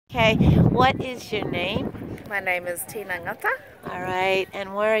Okay, what is your name? My name is Tina Ngata. All right,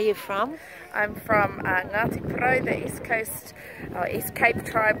 and where are you from? I'm from Ngāti Pro, the East Coast, East Cape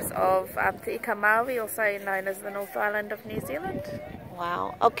tribes of Te Ikaroa, also known as the North Island of New Zealand.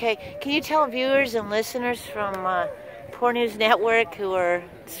 Wow, okay. Can you tell viewers and listeners from Poor News Network who are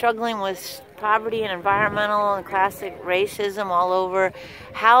struggling with poverty and environmental and classic racism all over,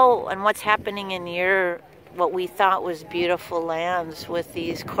 how and what's happening in your what we thought was beautiful lands with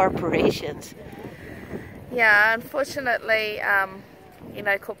these corporations? Yeah, unfortunately, you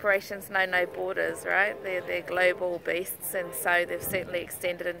know, corporations know no borders, right? They're global beasts, and so they've certainly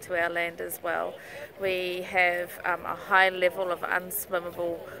extended into our land as well. We have a high level of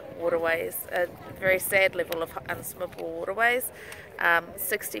unswimmable waterways, a very sad level of unswimmable waterways.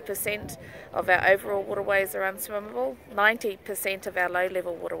 60% of our overall waterways are unswimmable. 90% of our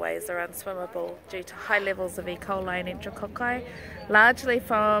low-level waterways are unswimmable due to high levels of E. coli and enterococci, largely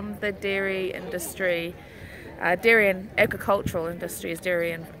from the dairy industry. Dairy and agricultural industries,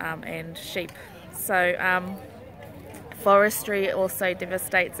 dairy and sheep. So forestry also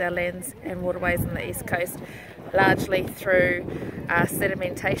devastates our lands and waterways on the east coast, largely through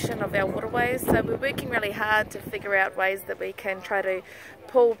sedimentation of our waterways. So we're working really hard to figure out ways that we can try to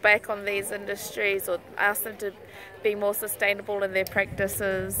pull back on these industries or ask them to be more sustainable in their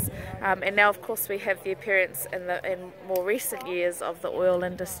practices. And now, of course, we have the appearance in more recent years of the oil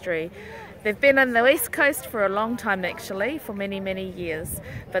industry. They've been on the East Coast for a long time, actually, for many, many years,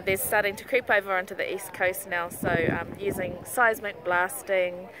 but they're starting to creep over onto the East Coast now, so using seismic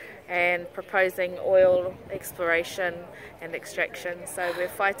blasting and proposing oil exploration and extraction. So we're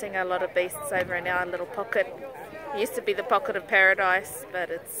fighting a lot of beasts over in our little pocket. It used to be the pocket of paradise, but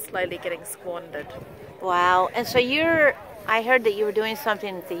it's slowly getting squandered. Wow, and so I heard that you were doing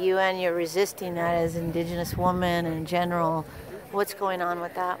something at the UN, you're resisting that as Indigenous women in general. What's going on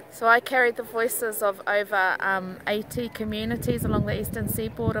with that? So I carried the voices of over 80 communities along the eastern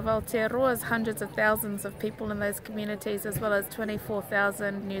seaboard of Aotearoa, hundreds of thousands of people in those communities, as well as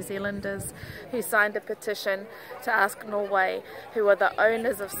 24,000 New Zealanders who signed a petition to ask Norway, who are the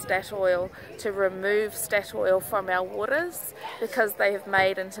owners of Statoil, to remove Statoil from our waters because they have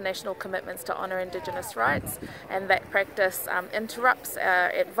made international commitments to honour Indigenous rights, and that practice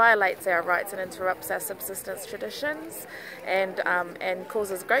it violates our rights and interrupts our subsistence traditions and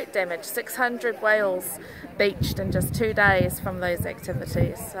causes great damage. 600 whales beached in just 2 days from those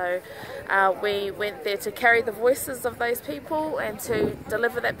activities. So we went there to carry the voices of those people and to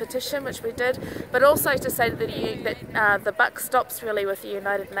deliver that petition, which we did, but also to say that the buck stops really with the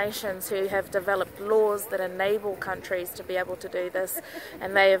United Nations, who have developed laws that enable countries to be able to do this,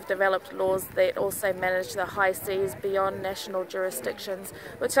 and they have developed laws that also manage the high seas beyond national jurisdictions,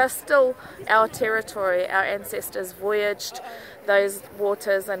 which are still our territory. Our ancestors voyaged those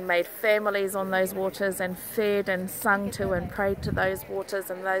waters and made families on those waters and fed and sung to and prayed to those waters,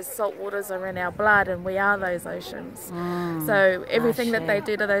 and those salt waters are in our blood, and we are those oceans. So everything that they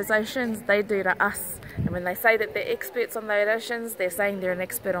do to those oceans, they do to us. And when they say that they're experts on those oceans, they're saying they're an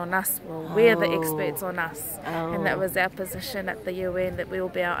expert on us. Well, we're the experts on us. And that was our position at the UN, that we will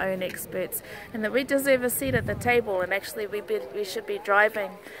be our own experts and that we deserve a seat at the table, and actually we should be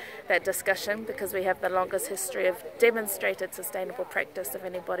driving that discussion because we have the longest history of demonstrated sustainable practice of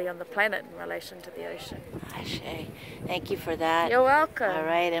anybody on the planet in relation to the ocean. Ashe. Thank you for that. You're welcome. All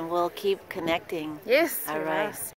right, and we'll keep connecting. Yes. All right.